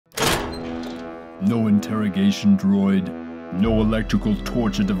No interrogation droid? No electrical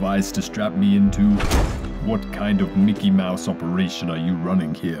torture device to strap me into? What kind of Mickey Mouse operation are you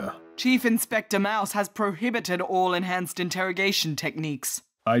running here? Chief Inspector Mouse has prohibited all enhanced interrogation techniques.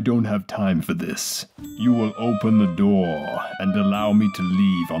 I don't have time for this. You will open the door and allow me to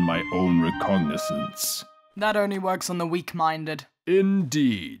leave on my own recognizance. That only works on the weak-minded.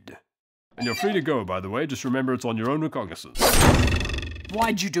 Indeed. And you're free to go, by the way. Just remember it's on your own recognizance.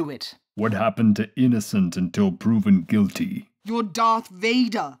 Why'd you do it? What happened to innocent until proven guilty? You're Darth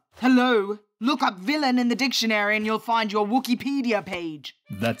Vader. Hello? Look up villain in the dictionary and you'll find your Wikipedia page.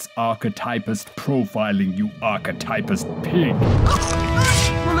 That's archetypist profiling, you archetypist pig.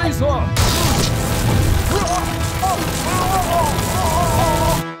 Release her!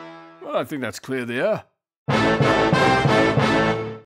 Well, I think that's clear there.